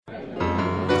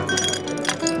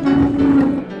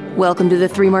Welcome to the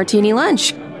Three Martini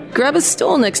Lunch. Grab a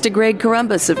stool next to Greg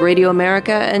Columbus of Radio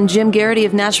America and Jim Garrity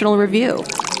of National Review.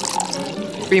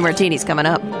 Three Martinis coming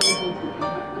up.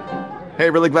 Hey,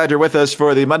 really glad you're with us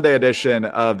for the Monday edition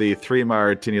of the Three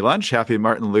Martini Lunch. Happy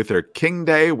Martin Luther King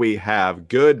Day. We have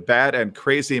good, bad, and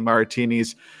crazy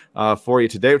martinis for you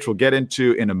today, which we'll get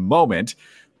into in a moment.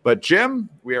 But Jim,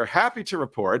 we are happy to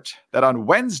report that on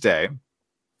Wednesday,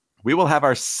 we will have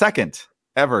our second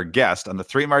ever guest on the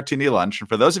Three Martini Lunch. And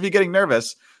for those of you getting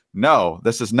nervous, no,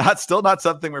 this is still not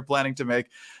something we're planning to make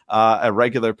a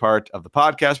regular part of the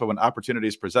podcast. But when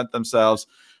opportunities present themselves,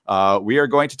 we are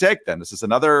going to take them. This is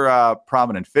another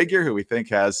prominent figure who we think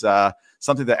has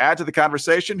something to add to the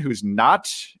conversation, who's not,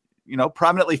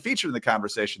 prominently featured in the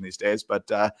conversation these days,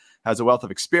 but has a wealth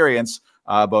of experience,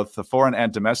 both foreign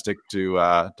and domestic,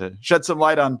 to shed some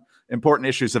light on important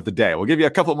issues of the day. We'll give you a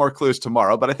couple more clues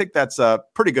tomorrow, but I think that's a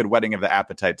pretty good whetting of the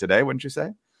appetite today, wouldn't you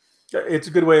say? It's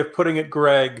a good way of putting it,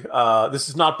 Greg. This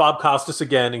is not Bob Costas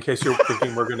again, in case you're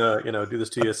thinking we're going to, do this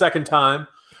to you a second time.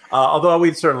 Although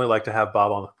we'd certainly like to have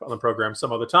Bob on the program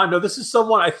some other time. No, this is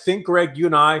someone I think, Greg, you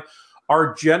and I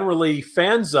are generally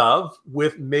fans of,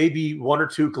 with maybe one or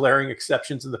two glaring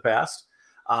exceptions in the past.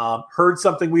 Heard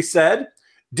something we said,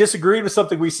 disagreed with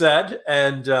something we said,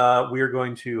 and we are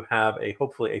going to have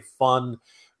hopefully a fun,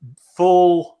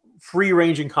 full,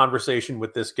 free-ranging conversation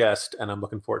with this guest, and I'm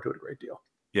looking forward to it a great deal.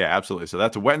 Yeah, absolutely. So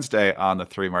that's Wednesday on the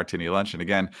Three Martini Lunch. And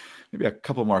again, maybe a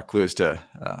couple more clues to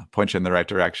point you in the right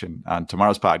direction on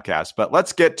tomorrow's podcast. But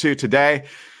let's get to today.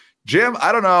 Jim,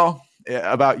 I don't know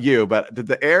about you, but did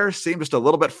the air seem just a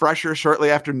little bit fresher shortly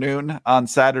after noon on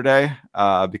Saturday?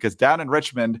 Because down in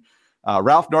Richmond,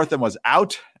 Ralph Northam was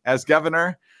out as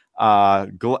governor.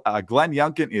 Glenn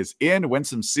Youngkin is in,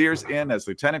 Winsome Sears in as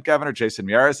lieutenant governor, Jason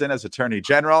Miyares in as attorney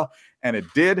general, and it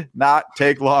did not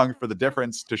take long for the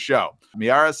difference to show.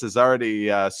 Miyares is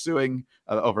already suing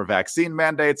over vaccine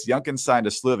mandates. Youngkin signed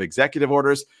a slew of executive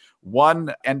orders,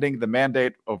 one ending the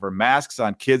mandate over masks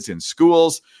on kids in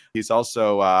schools. He's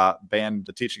also banned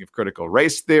the teaching of critical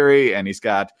race theory, and he's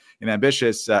got an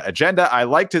ambitious agenda. I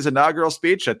liked his inaugural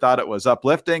speech. I thought it was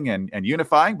uplifting and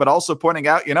unifying, but also pointing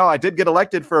out, I did get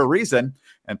elected for a reason.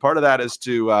 And part of that is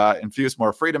to infuse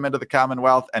more freedom into the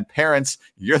Commonwealth. And parents,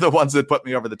 you're the ones that put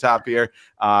me over the top here.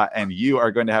 And you are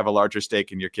going to have a larger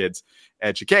stake in your kids'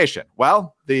 education.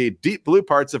 Well, the deep blue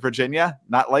parts of Virginia,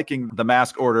 not liking the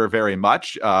mask order very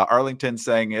much. Arlington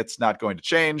saying it's not going to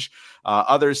change.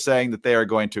 Others saying that they are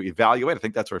going to evaluate. I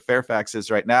think that's where Fairfax is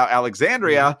right now.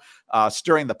 Alexandria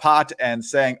stirring the pot and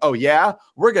saying, oh, yeah,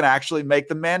 we're going to actually make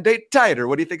the mandate tighter.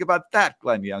 What do you think about that,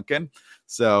 Glenn Youngkin?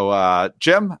 So,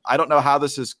 Jim, I don't know how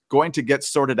this is going to get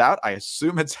sorted out. I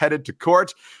assume it's headed to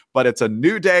court, but it's a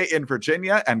new day in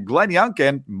Virginia. And Glenn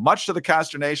Youngkin, much to the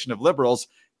consternation of liberals,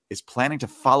 is planning to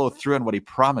follow through on what he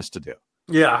promised to do.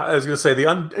 Yeah, I was going to say the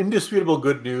indisputable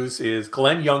good news is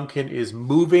Glenn Youngkin is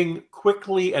moving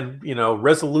quickly and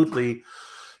resolutely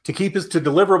to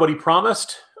deliver what he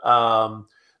promised.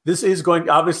 This is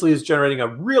generating a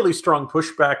really strong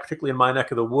pushback, particularly in my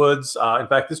neck of the woods. In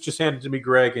fact, this just handed to me,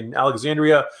 Greg, in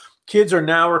Alexandria. Kids are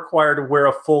now required to wear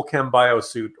a full chem bio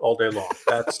suit all day long.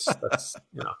 That's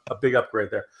a big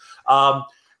upgrade there. A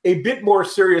bit more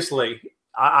seriously,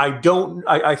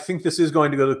 I think this is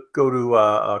going to go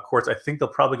to courts. I think they'll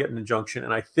probably get an injunction.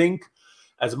 And I think,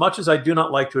 as much as I do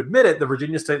not like to admit it, the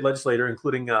Virginia state legislator,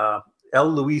 including L.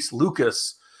 Luis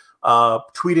Lucas,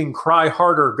 tweeting, "Cry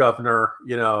harder, governor,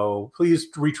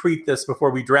 please retweet this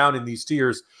before we drown in these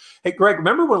tears." Hey, Greg,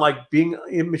 remember when being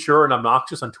immature and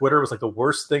obnoxious on Twitter was the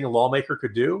worst thing a lawmaker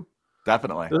could do?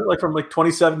 Definitely. From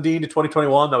 2017 to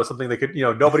 2021, that was something they could,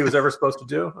 nobody was ever supposed to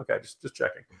do. Okay, just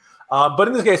checking. But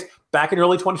in this case, back in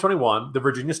early 2021, the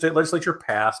Virginia state legislature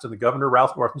passed, and the governor,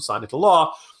 Ralph Northam, signed into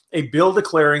law a bill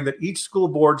declaring that each school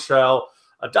board shall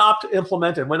adopt,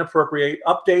 implement, and when appropriate,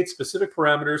 update specific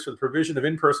parameters for the provision of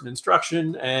in-person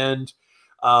instruction and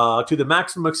to the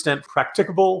maximum extent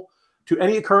practicable to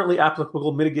any currently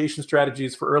applicable mitigation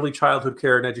strategies for early childhood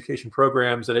care and education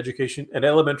programs at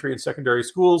elementary and secondary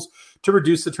schools to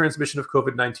reduce the transmission of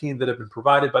COVID-19 that have been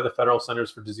provided by the Federal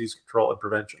Centers for Disease Control and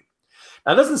Prevention.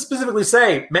 Now, it doesn't specifically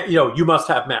say, you must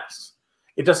have masks.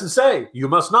 It doesn't say you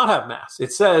must not have masks.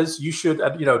 It says you should,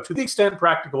 to the extent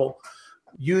practicable,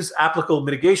 use applicable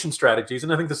mitigation strategies.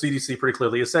 And I think the CDC pretty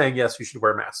clearly is saying, yes, you should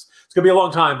wear masks. It's going to be a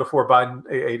long time before Biden,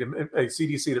 a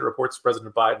CDC that reports to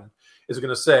President Biden, is going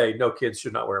to say no, kids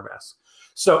should not wear masks.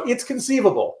 So it's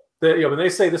conceivable that when they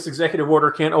say this executive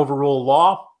order can't overrule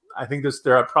law, I think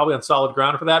they're probably on solid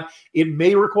ground for that. It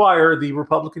may require the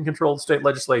Republican-controlled state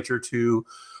legislature to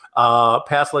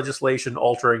pass legislation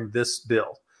altering this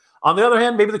bill. On the other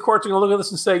hand, maybe the courts are going to look at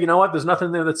this and say, you know what, there's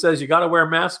nothing there that says you got to wear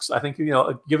masks. I think,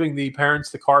 giving the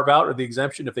parents the carve out or the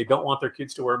exemption if they don't want their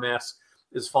kids to wear masks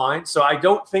is fine. So I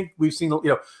don't think we've seen,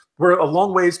 we're a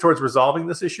long ways towards resolving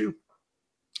this issue,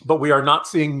 but we are not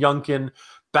seeing Youngkin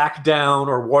back down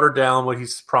or water down what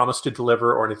he's promised to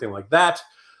deliver or anything like that.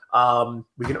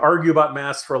 We can argue about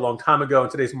masks for a long time ago. In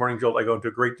today's Morning Jolt, I go into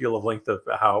a great deal of length of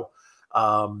how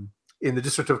in the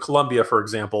District of Columbia, for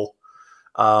example,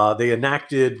 they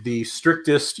enacted the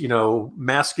strictest,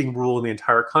 masking rule in the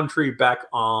entire country back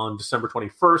on December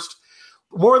 21st.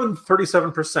 More than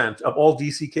 37% of all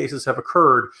DC cases have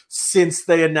occurred since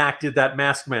they enacted that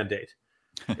mask mandate.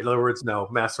 In other words, no,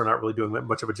 masks are not really doing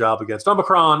much of a job against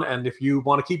Omicron. And if you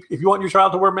want your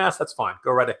child to wear masks, that's fine.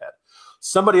 Go right ahead.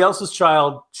 Somebody else's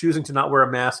child choosing to not wear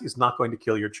a mask is not going to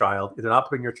kill your child. They're not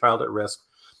putting your child at risk.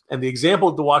 And the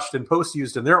example the Washington Post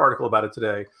used in their article about it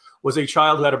today was a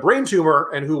child who had a brain tumor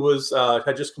and who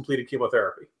had just completed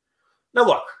chemotherapy. Now,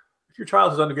 look, if your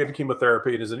child has undergone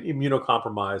chemotherapy and is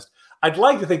immunocompromised, I'd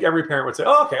like to think every parent would say,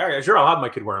 oh, okay, sure, I'll have my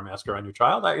kid wear a mask around your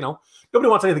child. Nobody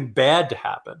wants anything bad to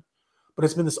happen. But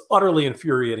it's been this utterly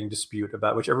infuriating dispute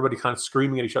about which everybody kind of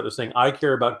screaming at each other saying, I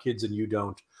care about kids and you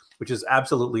don't, which is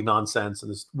absolutely nonsense. And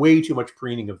there's way too much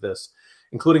preening of this,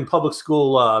 including public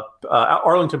school,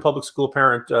 Arlington public school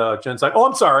parent Jen Psaki. Oh,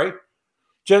 I'm sorry.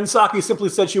 Jen Psaki simply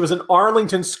said she was an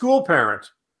Arlington school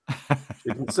parent. She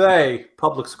didn't say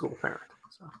public school parent.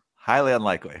 So. Highly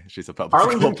unlikely. She's a public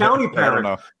Arlington school County parent. I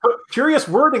don't know. Curious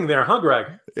wording there, huh, Greg?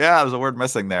 Yeah, there's a word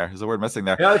missing there.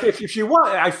 Yeah, if she was,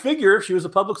 I figure if she was a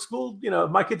public school,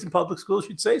 if my kid's in public school,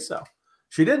 she'd say so.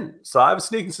 She didn't. So I have a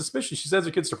sneaking suspicion she sends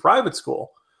her kids to private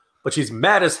school, but she's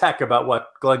mad as heck about what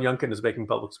Glenn Youngkin is making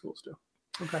public schools do.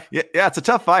 Okay. Yeah, it's a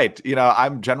tough fight.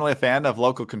 I'm generally a fan of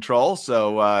local control.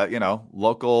 So,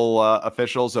 local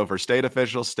officials over state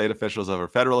officials over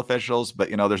federal officials. But,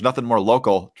 there's nothing more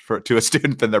local to a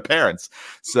student than their parents.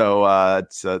 So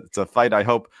it's a fight I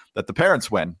hope that the parents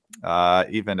win,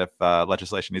 even if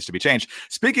legislation needs to be changed.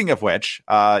 Speaking of which,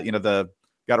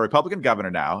 got a Republican governor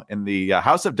now. In the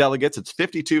House of Delegates, it's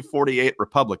 52-48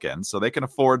 Republicans. So they can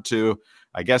afford to,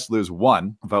 I guess, lose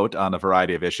one vote on a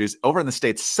variety of issues. Over in the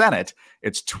state Senate,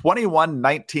 it's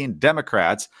 21-19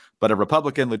 Democrats, but a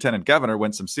Republican lieutenant governor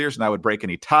wins some seats and I would break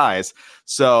any ties.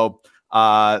 So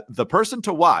the person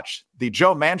to watch, the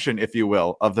Joe Manchin, if you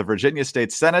will, of the Virginia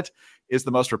State Senate is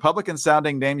the most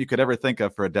Republican-sounding name you could ever think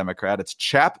of for a Democrat. It's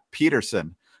Chap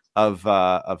Peterson of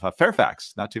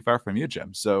Fairfax, not too far from you,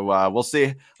 Jim. So we'll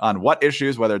see on what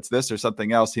issues, whether it's this or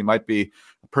something else, he might be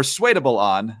persuadable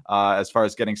on as far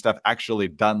as getting stuff actually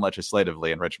done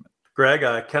legislatively in Richmond. Greg,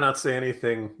 I cannot say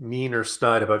anything mean or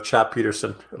snide about Chap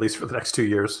Peterson, at least for the next 2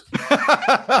 years.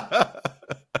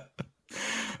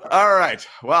 All right.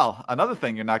 Well, another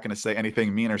thing you're not going to say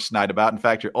anything mean or snide about, in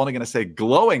fact, you're only going to say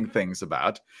glowing things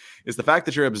about, is the fact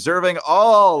that you're observing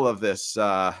all of this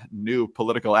new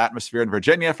political atmosphere in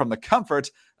Virginia from the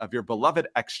comfort of your beloved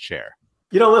X-Chair.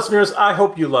 Listeners, I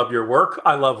hope you love your work.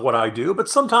 I love what I do, but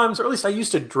sometimes, or at least I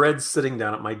used to dread sitting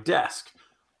down at my desk.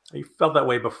 I felt that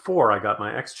way before I got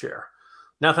my X-Chair.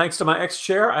 Now, thanks to my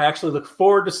X-Chair, I actually look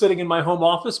forward to sitting in my home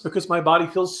office because my body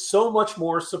feels so much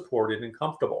more supported and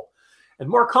comfortable. And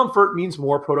more comfort means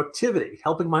more productivity,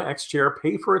 helping my X-Chair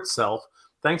pay for itself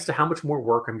thanks to how much more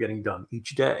work I'm getting done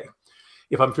each day.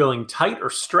 If I'm feeling tight or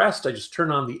stressed, I just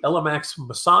turn on the LMX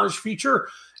massage feature,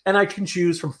 and I can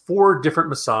choose from 4 different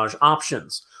massage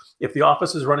options. If the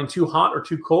office is running too hot or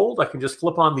too cold, I can just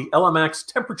flip on the LMX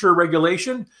temperature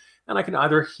regulation, and I can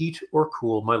either heat or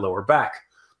cool my lower back.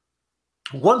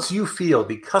 Once you feel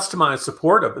the customized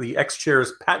support of the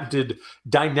X-Chair's patented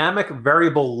dynamic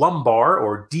variable lumbar,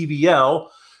 or DVL,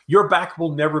 your back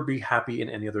will never be happy in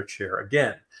any other chair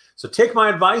again. So take my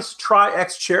advice, try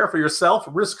X-Chair for yourself,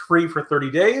 risk-free for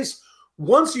 30 days.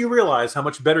 Once you realize how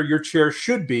much better your chair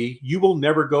should be, you will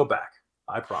never go back.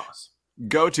 I promise.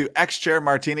 Go to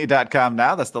xchairmartini.com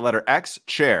now. That's the letter X,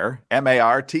 chair,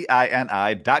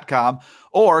 MARTINI.com,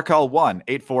 or call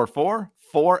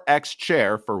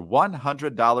 1-844-4X-CHAIR for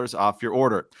 $100 off your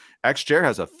order. X-Chair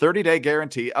has a 30-day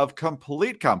guarantee of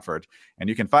complete comfort, and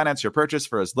you can finance your purchase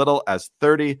for as little as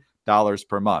 $30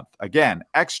 per month. Again,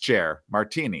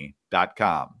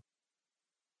 xchairmartini.com.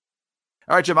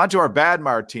 All right, Jim, on to our bad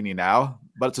martini now,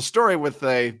 but it's a story with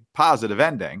a positive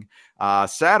ending.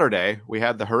 Saturday, we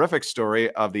had the horrific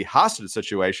story of the hostage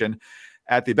situation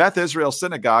at the Beth Israel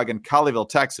Synagogue in Colleyville,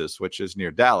 Texas, which is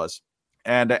near Dallas.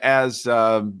 And as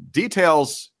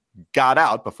details got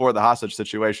out before the hostage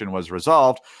situation was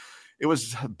resolved, it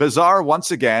was bizarre once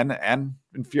again and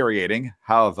infuriating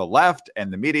how the left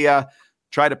and the media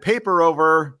try to paper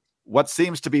over what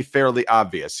seems to be fairly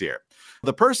obvious here.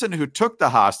 The person who took the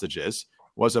hostages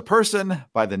was a person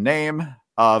by the name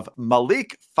of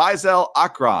Malik Faisal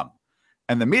Akram.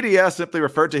 And the media simply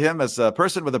referred to him as a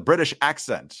person with a British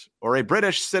accent or a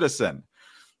British citizen.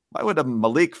 Why would a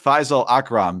Malik Faisal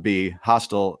Akram be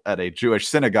hostile at a Jewish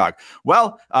synagogue?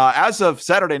 Well, as of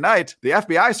Saturday night, the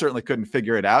FBI certainly couldn't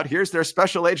figure it out. Here's their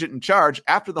special agent in charge.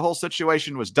 After the whole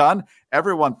situation was done,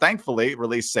 everyone thankfully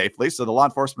released safely. So the law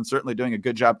enforcement certainly doing a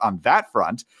good job on that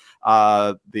front.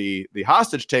 The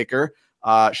hostage taker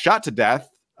shot to death.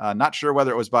 Not sure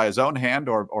whether it was by his own hand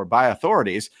or by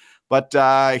authorities. But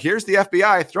here's the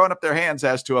FBI throwing up their hands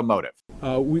as to a motive.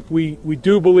 We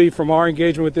do believe from our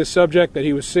engagement with this subject that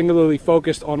he was singularly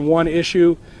focused on one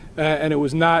issue, and it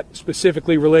was not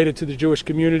specifically related to the Jewish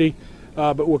community.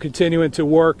 But we're continuing to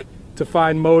work to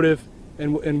find motive,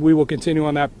 and we will continue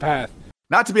on that path.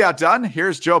 Not to be outdone,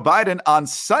 here's Joe Biden on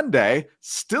Sunday,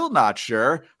 still not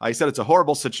sure. He said it's a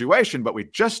horrible situation, but we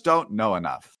just don't know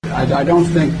enough. I don't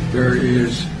think there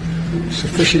is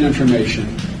sufficient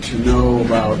information to know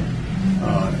about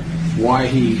why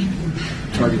he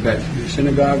targeted that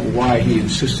synagogue, why he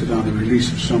insisted on the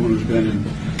release of someone who's been in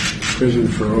prison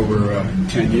for over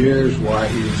 10 years, why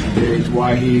he was engaged,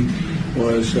 why he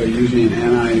was using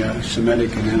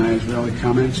anti-Semitic and anti-Israeli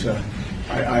comments.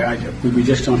 We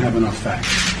just don't have enough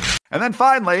facts. And then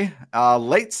finally,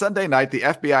 late Sunday night, the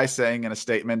FBI saying in a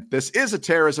statement, this is a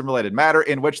terrorism-related matter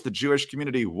in which the Jewish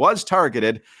community was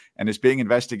targeted and is being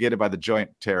investigated by the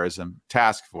Joint Terrorism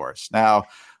Task Force. Now,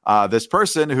 this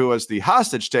person who was the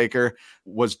hostage taker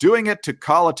was doing it to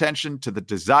call attention to the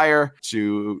desire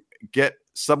to get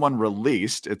someone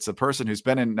released. It's a person who's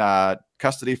been in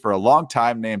custody for a long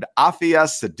time named Afia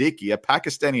Siddiqui, a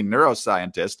Pakistani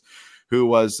neuroscientist who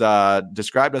was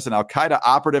described as an al-Qaeda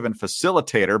operative and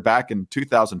facilitator back in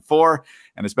 2004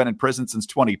 and has been in prison since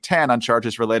 2010 on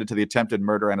charges related to the attempted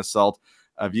murder and assault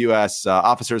of U.S.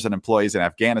 Officers and employees in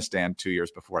Afghanistan 2 years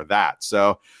before that.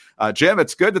 So, Jim,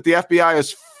 it's good that the FBI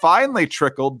has finally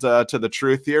trickled to the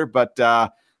truth here, but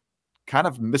kind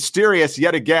of mysterious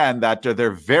yet again that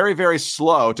they're very, very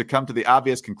slow to come to the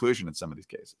obvious conclusion in some of these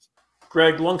cases.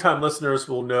 Greg, longtime listeners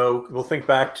will think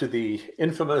back to the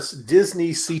infamous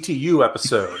Disney CTU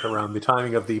episode around the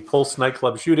timing of the Pulse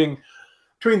nightclub shooting.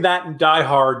 Between that and Die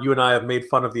Hard, you and I have made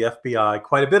fun of the FBI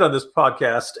quite a bit on this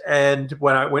podcast. And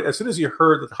as soon as you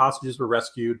heard that the hostages were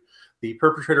rescued, the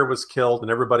perpetrator was killed,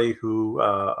 and everybody who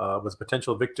was a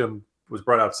potential victim was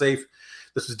brought out safe.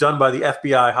 This was done by the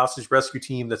FBI hostage rescue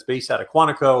team that's based out of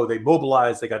Quantico. They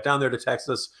mobilized. They got down there to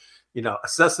Texas,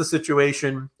 assessed the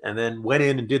situation, and then went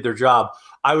in and did their job.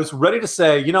 I was ready to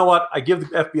say, you know what? I give the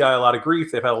FBI a lot of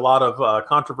grief. They've had a lot of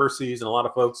controversies, and a lot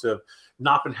of folks have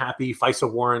not been happy,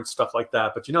 FISA warrants, stuff like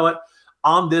that. But you know what?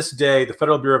 On this day, the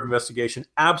Federal Bureau of Investigation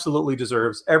absolutely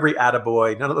deserves every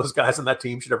attaboy. None of those guys on that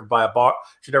team should ever buy a bar,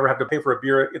 should ever have to pay for a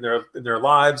beer in their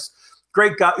lives.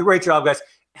 Great job, guys.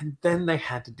 And then they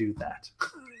had to do that.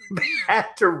 They had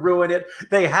to ruin it.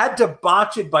 They had to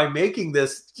botch it by making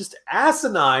this just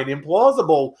asinine,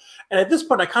 implausible. And at this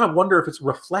point, I kind of wonder if it's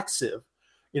reflexive,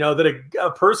 that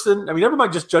a person, never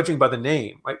mind just judging by the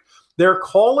name, right? They're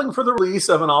calling for the release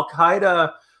of an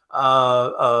al-Qaeda,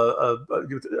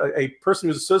 a person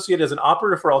who's associated as an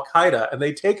operative for al-Qaeda, and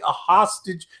they take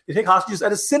hostages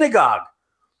at a synagogue.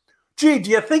 Gee, do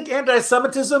you think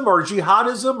anti-Semitism or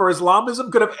jihadism or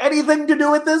Islamism could have anything to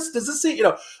do with this? Does this seem,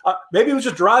 maybe he was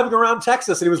just driving around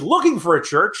Texas and he was looking for a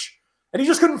church and he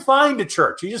just couldn't find a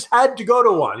church. He just had to go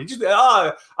to one. He just,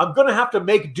 I'm going to have to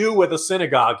make do with a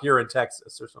synagogue here in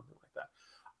Texas or something like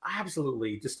that.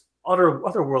 Absolutely, just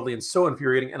otherworldly and so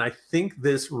infuriating. And I think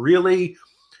this really,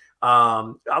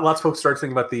 lots of folks started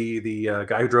thinking about the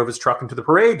guy who drove his truck into the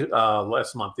parade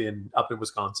last month up in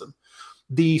Wisconsin.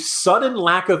 The sudden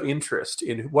lack of interest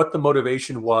in what the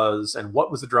motivation was and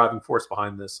what was the driving force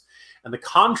behind this, and the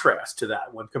contrast to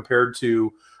that when compared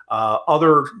to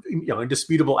other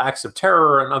indisputable acts of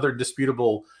terror and other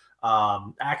disputable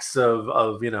acts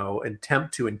of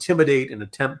attempt to intimidate and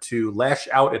attempt to lash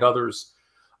out at others.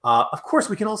 Of course,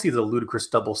 we can all see the ludicrous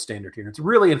double standard here. It's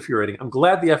really infuriating. I'm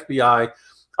glad the FBI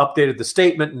updated the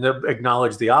statement and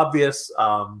acknowledged the obvious.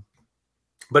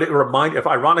 But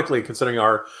ironically, considering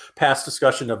our past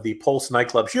discussion of the Pulse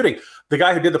nightclub shooting, the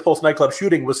guy who did the Pulse nightclub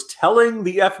shooting was telling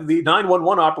the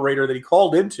 911 operator that he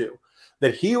called into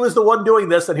that he was the one doing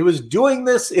this, and he was doing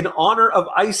this in honor of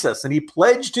ISIS, and he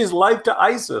pledged his life to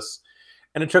ISIS.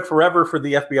 And it took forever for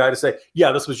the FBI to say,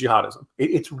 yeah, this was jihadism.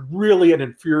 It's really an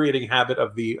infuriating habit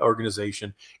of the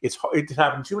organization. It's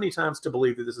happened too many times to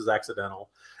believe that this is accidental.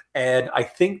 And I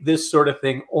think this sort of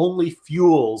thing only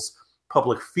fuels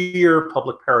public fear,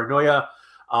 public paranoia.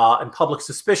 and public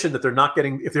suspicion that if they're not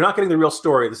getting the real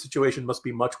story, the situation must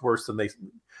be much worse than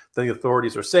the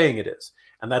authorities are saying it is.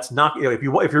 And that's not, if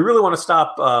you really want to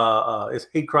stop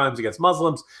hate crimes against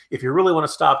Muslims, if you really want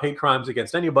to stop hate crimes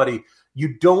against anybody,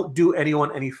 you don't do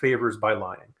anyone any favors by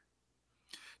lying.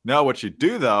 No, what you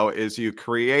do, though, is you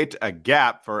create a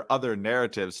gap for other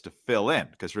narratives to fill in.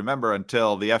 Because remember,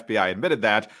 until the FBI admitted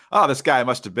that, this guy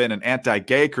must have been an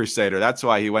anti-gay crusader. That's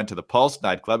why he went to the Pulse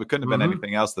nightclub. It couldn't have been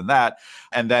anything else than that.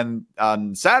 And then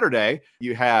on Saturday,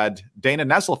 you had Dana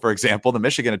Nessel, for example, the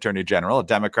Michigan Attorney General, a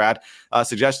Democrat,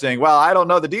 suggesting, well, I don't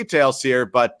know the details here,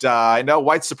 but I know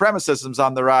white supremacism's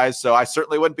on the rise, so I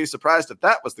certainly wouldn't be surprised if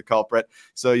that was the culprit.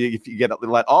 So you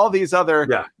let all these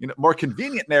other more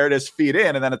convenient narratives feed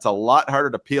in, and then it's a lot harder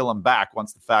to peel them back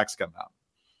once the facts come out.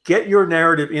 Get your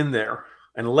narrative in there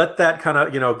and let that kind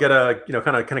of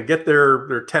get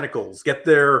their tentacles, get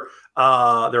their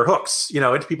hooks,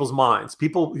 into people's minds.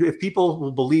 If people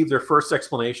will believe their first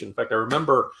explanation. In fact, I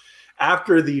remember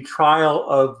after the trial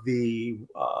of the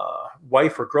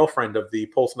wife or girlfriend of the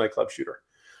Pulse nightclub shooter,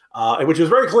 which was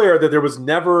very clear that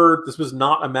this was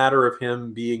not a matter of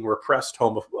him being repressed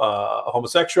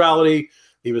homosexuality.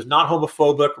 He was not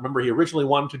homophobic. Remember, he originally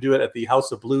wanted to do it at the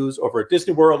House of Blues over at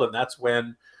Disney World, and that's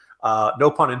when,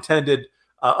 no pun intended,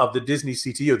 of the Disney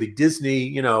CTO, the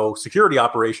Disney, security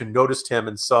operation, noticed him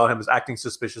and saw him as acting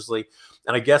suspiciously.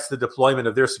 And I guess the deployment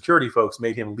of their security folks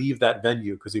made him leave that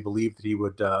venue because he believed that he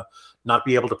would not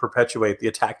be able to perpetuate the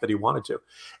attack that he wanted to.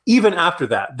 Even after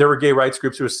that, there were gay rights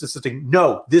groups who were insisting,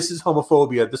 no, this is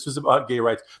homophobia. This was about gay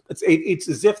rights. It's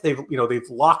as if they've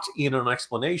locked in an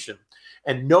explanation.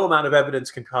 And no amount of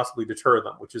evidence can possibly deter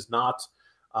them, which is not.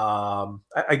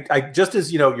 Just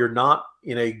as you're not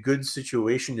in a good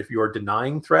situation if you are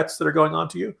denying threats that are going on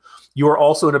to you, you are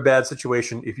also in a bad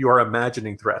situation if you are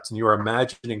imagining threats and you are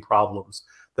imagining problems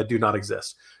that do not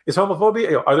exist. Is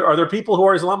homophobia? Are there people who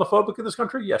are Islamophobic in this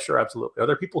country? Yes, sure, absolutely. Are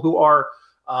there people who are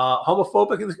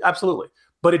homophobic? Absolutely.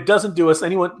 But it doesn't do us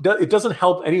anyone. It doesn't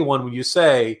help anyone when you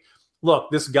say,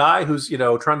 look, this guy who's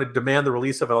trying to demand the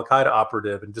release of an Al-Qaeda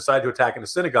operative and decide to attack in a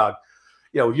synagogue,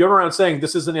 you're around saying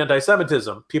this isn't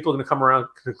anti-Semitism. People are going to come around to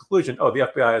the conclusion, the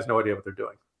FBI has no idea what they're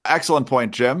doing. Excellent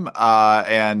point, Jim.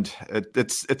 And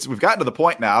it's we've gotten to the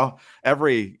point now.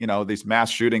 Every these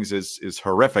mass shootings is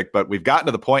horrific, but we've gotten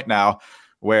to the point now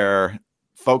where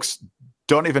folks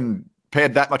don't even pay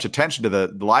that much attention to the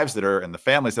lives that are and the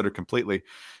families that are completely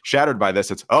shattered by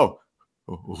this. It's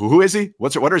who is he?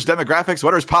 What are his demographics?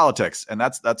 What are his politics? And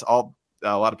that's all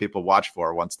a lot of people watch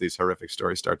for once these horrific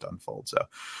stories start to unfold. So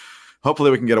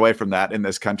hopefully we can get away from that in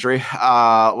this country.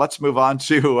 Let's move on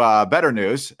to better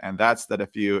news. And that's that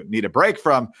if you need a break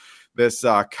from this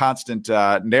constant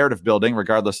narrative building,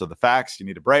 regardless of the facts, you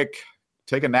need a break,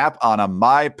 take a nap on a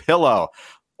MyPillow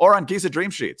or on Giza Dream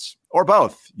Sheets or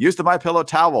both. Use the MyPillow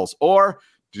towels or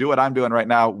do what I'm doing right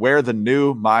now. Wear the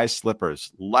new My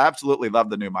Slippers. Absolutely love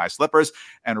the new My Slippers.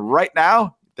 And right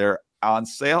now, they're on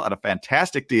sale at a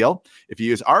fantastic deal. If you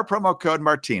use our promo code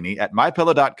Martini at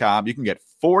mypillow.com, you can get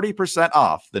 40%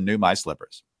 off the new My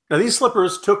Slippers. Now, these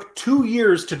slippers took 2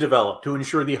 years to develop to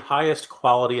ensure the highest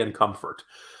quality and comfort.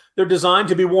 They're designed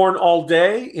to be worn all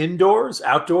day, indoors,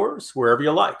 outdoors, wherever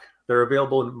you like. They're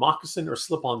available in moccasin or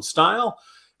slip-on style,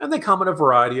 and they come in a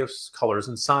variety of colors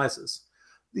and sizes.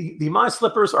 The My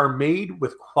Slippers are made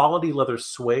with quality leather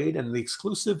suede and the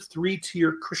exclusive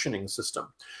 3-tier cushioning system.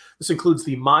 This includes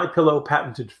the MyPillow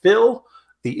patented fill,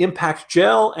 the impact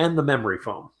gel, and the memory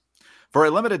foam. For a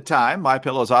limited time,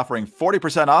 MyPillow is offering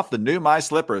 40% off the new My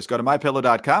Slippers. Go to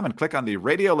mypillow.com and click on the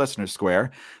radio listener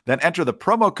square, then enter the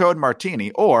promo code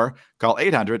Martini or call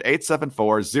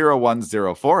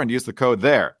 800-874-0104 and use the code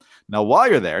there. Now, while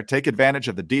you're there, take advantage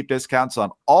of the deep discounts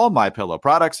on all MyPillow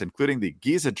products, including the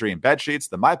Giza Dream bed sheets,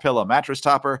 the MyPillow mattress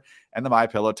topper, and the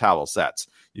MyPillow towel sets.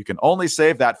 You can only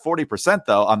save that 40%,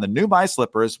 though, on the new My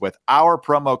Slippers with our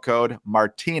promo code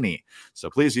Martini. So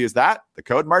please use the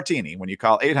code Martini, when you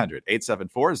call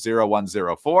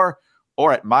 800-874-0104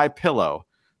 or at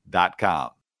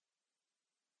mypillow.com.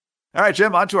 All right,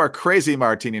 Jim, on to our crazy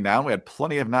martini now. We had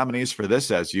plenty of nominees for this,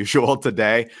 as usual,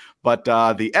 today. But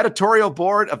the editorial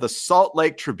board of the Salt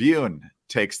Lake Tribune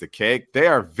takes the cake. They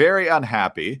are very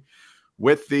unhappy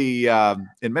with the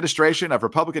administration of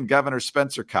Republican Governor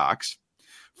Spencer Cox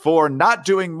for not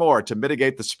doing more to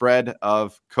mitigate the spread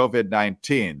of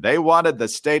COVID-19. They wanted the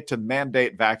state to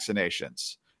mandate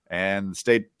vaccinations. And the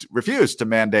state refused to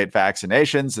mandate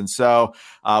vaccinations. And so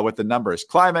with the numbers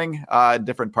climbing in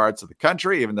different parts of the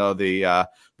country, even though the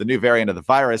new variant of the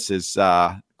virus is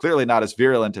clearly not as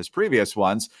virulent as previous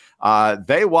ones.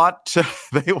 They want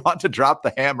to drop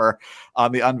the hammer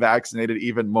on the unvaccinated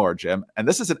even more, Jim. And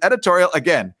this is an editorial,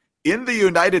 again, in the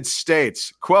United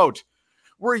States. Quote,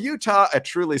 "Were Utah a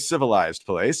truly civilized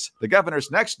place, the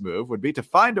governor's next move would be to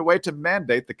find a way to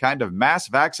mandate the kind of mass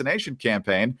vaccination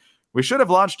campaign we should have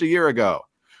launched a year ago,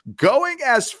 going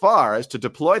as far as to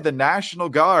deploy the National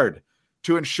Guard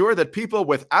to ensure that people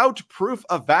without proof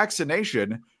of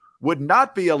vaccination would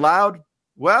not be allowed,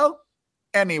 well,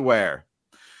 anywhere."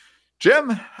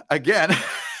 Jim, again,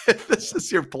 if this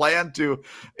is your plan to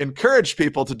encourage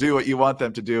people to do what you want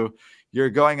them to do, you're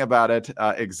going about it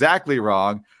exactly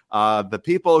wrong. The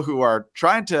people who are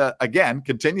trying to, again,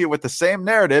 continue with the same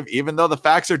narrative, even though the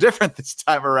facts are different this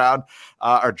time around,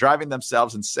 are driving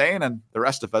themselves insane. And the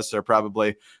rest of us are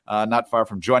probably not far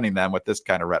from joining them with this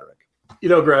kind of rhetoric. You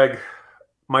know, Greg,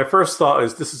 my first thought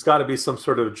is this has got to be some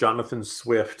sort of Jonathan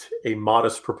Swift, a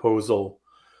modest proposal,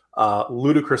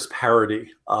 ludicrous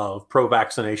parody of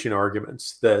pro-vaccination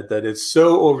arguments that is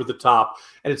so over the top,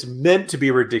 and it's meant to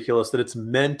be ridiculous, that it's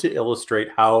meant to illustrate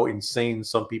how insane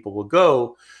some people will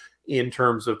go in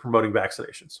terms of promoting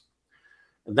vaccinations.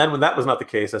 And then when that was not the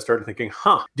case, I started thinking,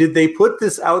 did they put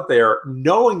this out there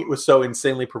knowing it was so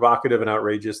insanely provocative and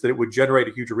outrageous that it would generate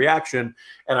a huge reaction?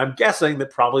 And I'm guessing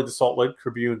that probably the Salt Lake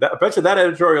Tribune, I bet you that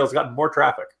editorial has gotten more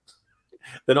traffic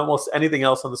than almost anything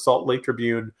else on the Salt Lake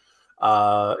Tribune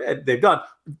they've done.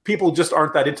 People just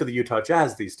aren't that into the Utah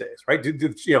Jazz these days, right?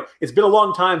 You know, it's been a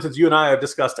long time since you and I have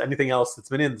discussed anything else that's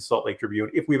been in the Salt Lake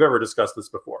Tribune, if we've ever discussed this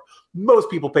before. Most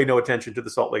people pay no attention to the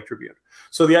Salt Lake Tribune.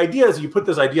 So the idea is you put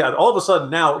this idea out, all of a sudden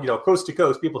now, you know, coast to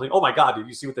coast, people think, oh my God, did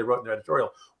you see what they wrote in their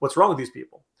editorial? What's wrong with these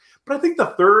people? But I think the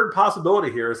third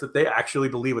possibility here is that they actually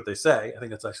believe what they say. I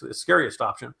think that's actually the scariest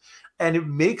option. And it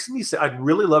makes me say, I'd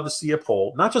really love to see a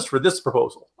poll, not just for this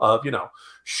proposal of, you know,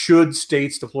 should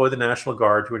states deploy the National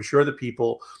Guard to ensure that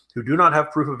people who do not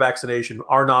have proof of vaccination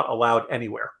are not allowed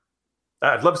anywhere.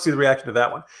 I'd love to see the reaction to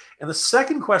that one. And the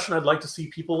second question I'd like to see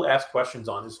people ask questions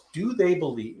on is, do they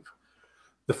believe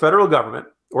the federal government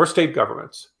or state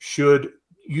governments should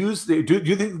use do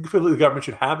you think the government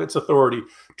should have its authority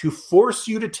to force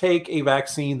you to take a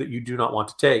vaccine that you do not want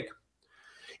to take?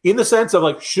 In the sense of,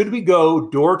 like, should we go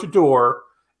door to door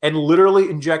and literally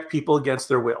inject people against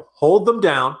their will, hold them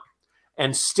down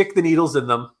and stick the needles in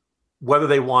them, whether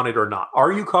they want it or not?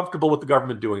 Are you comfortable with the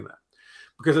government doing that?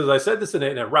 Because as I said this in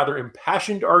a rather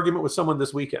impassioned argument with someone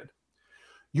this weekend,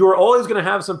 you are always going to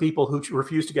have some people who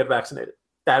refuse to get vaccinated.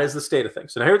 That is the state of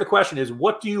things. And here the question is,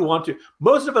 what do you want to?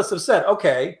 Most of us have said,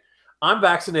 okay, I'm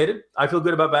vaccinated. I feel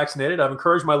good about vaccinated. I've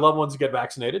encouraged my loved ones to get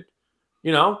vaccinated.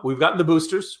 You know, we've gotten the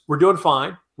boosters. We're doing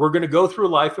fine. We're going to go through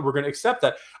life and we're going to accept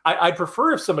that. I'd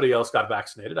prefer if somebody else got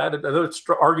vaccinated. I had another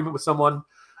argument with someone,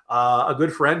 a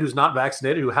good friend who's not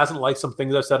vaccinated, who hasn't liked some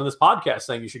things I've said on this podcast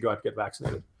saying you should go out and get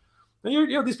vaccinated. And you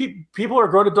know, these people are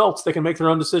grown adults. They can make their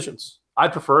own decisions.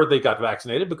 I'd prefer they got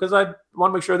vaccinated because I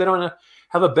want to make sure they don't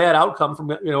have a bad outcome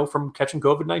from catching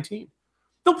COVID-19.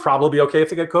 They'll probably be okay if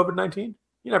they get COVID-19.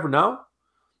 You never know.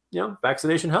 You know,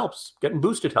 vaccination helps. Getting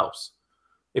boosted helps.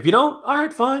 If you don't, all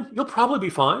right, fine. You'll probably be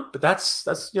fine. But that's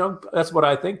what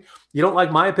I think. You don't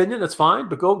like my opinion, that's fine.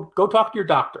 But go talk to your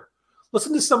doctor.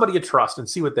 Listen to somebody you trust and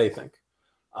see what they think.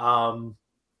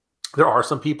 There are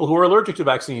some people who are allergic to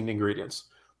vaccine ingredients.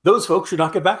 Those folks should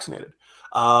not get vaccinated.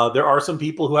 There are some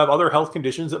people who have other health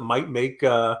conditions that might make,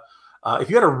 if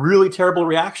you had a really terrible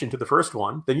reaction to the first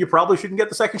one, then you probably shouldn't get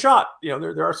the second shot. You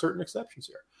know, there are certain exceptions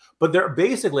here. But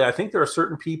I think there are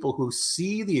certain people who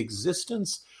see the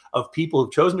existence of people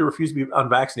who've chosen to refuse to be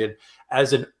unvaccinated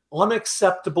as an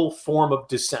unacceptable form of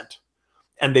dissent.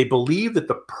 And they believe that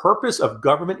the purpose of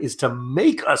government is to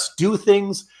make us do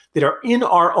things that are in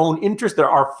our own interest, that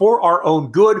are for our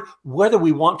own good, whether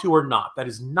we want to or not. That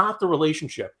is not the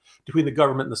relationship between the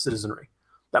government and the citizenry.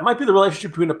 That might be the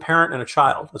relationship between a parent and a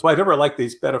child. That's why I've never liked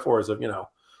these metaphors of, you know,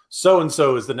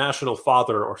 so-and-so is the national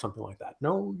father or something like that.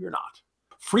 No, you're not.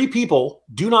 Free people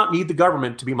do not need the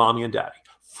government to be mommy and daddy.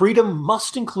 Freedom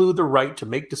must include the right to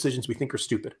make decisions we think are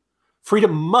stupid.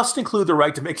 Freedom must include the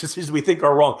right to make decisions we think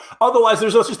are wrong. Otherwise,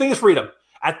 there's no such thing as freedom.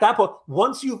 At that point,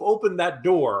 once you've opened that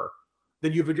door,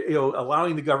 then you've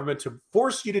allowing the government to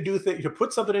force you to do things, to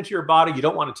put something into your body you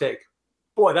don't want to take.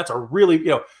 Boy, that's a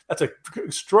really, that's an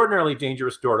extraordinarily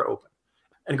dangerous door to open.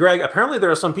 And Greg, apparently there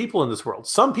are some people in this world,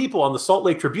 some people on the Salt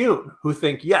Lake Tribune who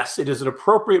think, yes, it is an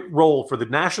appropriate role for the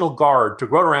National Guard to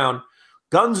run around,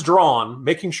 guns drawn,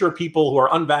 making sure people who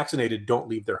are unvaccinated don't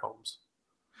leave their homes.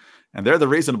 And they're the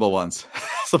reasonable ones,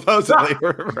 supposedly,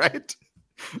 right?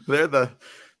 They're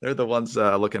the ones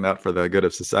looking out for the good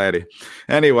of society.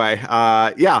 Anyway,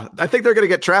 I think they're going to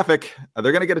get traffic.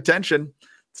 They're going to get attention.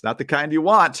 It's not the kind you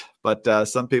want, but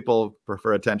some people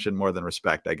prefer attention more than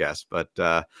respect, I guess. But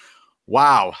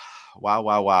wow.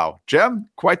 Jim,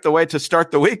 quite the way to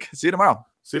start the week. See you tomorrow.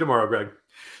 See you tomorrow, Greg.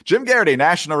 Jim Garrity,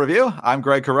 National Review. I'm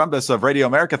Greg Corombos of Radio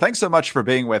America. Thanks so much for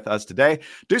being with us today.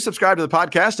 Do subscribe to the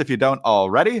podcast if you don't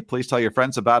already. Please tell your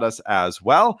friends about us as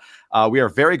well. We are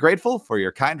very grateful for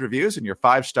your kind reviews and your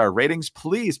 5-star ratings.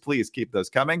 Please keep those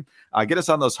coming. Get us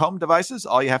on those home devices.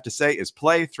 All you have to say is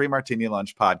play 3 Martini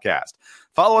Lunch podcast.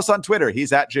 Follow us on Twitter.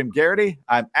 He's at Jim Garrity.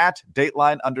 I'm at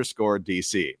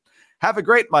Dateline_DC. Have a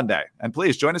great Monday. And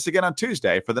please join us again on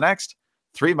Tuesday for the next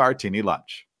 3 Martini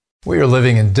Lunch. We are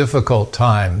living in difficult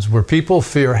times where people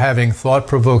fear having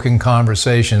thought-provoking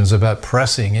conversations about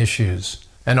pressing issues.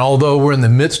 And although we're in the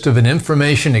midst of an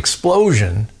information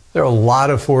explosion, there are a lot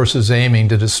of forces aiming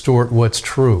to distort what's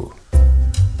true.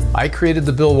 I created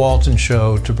The Bill Walton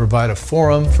Show to provide a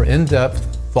forum for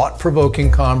in-depth, thought-provoking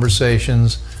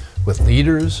conversations with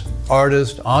leaders,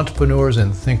 artists, entrepreneurs,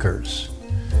 and thinkers.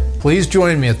 Please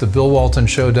join me at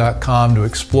thebillwaltonshow.com to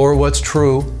explore what's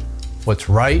true, what's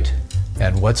right,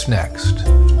 and what's next.